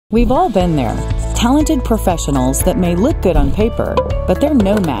We've all been there. Talented professionals that may look good on paper, but they're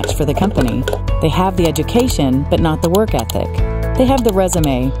no match for the company. They have the education, but not the work ethic. They have the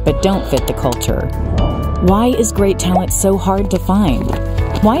resume, but don't fit the culture. Why is great talent so hard to find?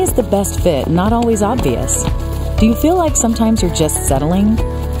 Why is the best fit not always obvious? Do you feel like sometimes you're just settling?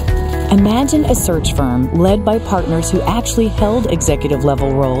 Imagine a search firm led by partners who actually held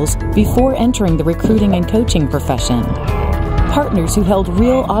executive-level roles before entering the recruiting and coaching profession. Partners who held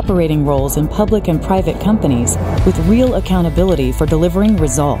real operating roles in public and private companies with real accountability for delivering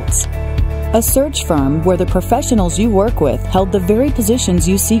results. A search firm where the professionals you work with held the very positions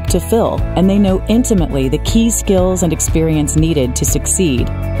you seek to fill, and they know intimately the key skills and experience needed to succeed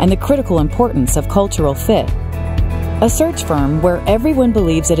and the critical importance of cultural fit. A search firm where everyone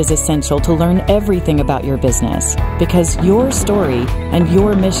believes it is essential to learn everything about your business because your story and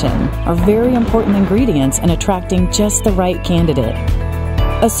your mission are very important ingredients in attracting just the right candidate.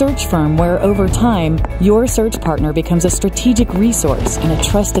 A search firm where over time, your search partner becomes a strategic resource and a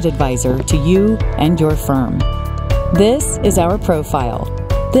trusted advisor to you and your firm. This is our profile.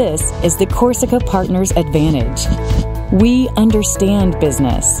 This is the Corsica Partners Advantage. We understand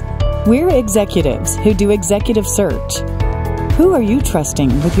business. We're executives who do executive search. Who are you trusting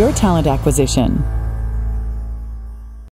with your talent acquisition?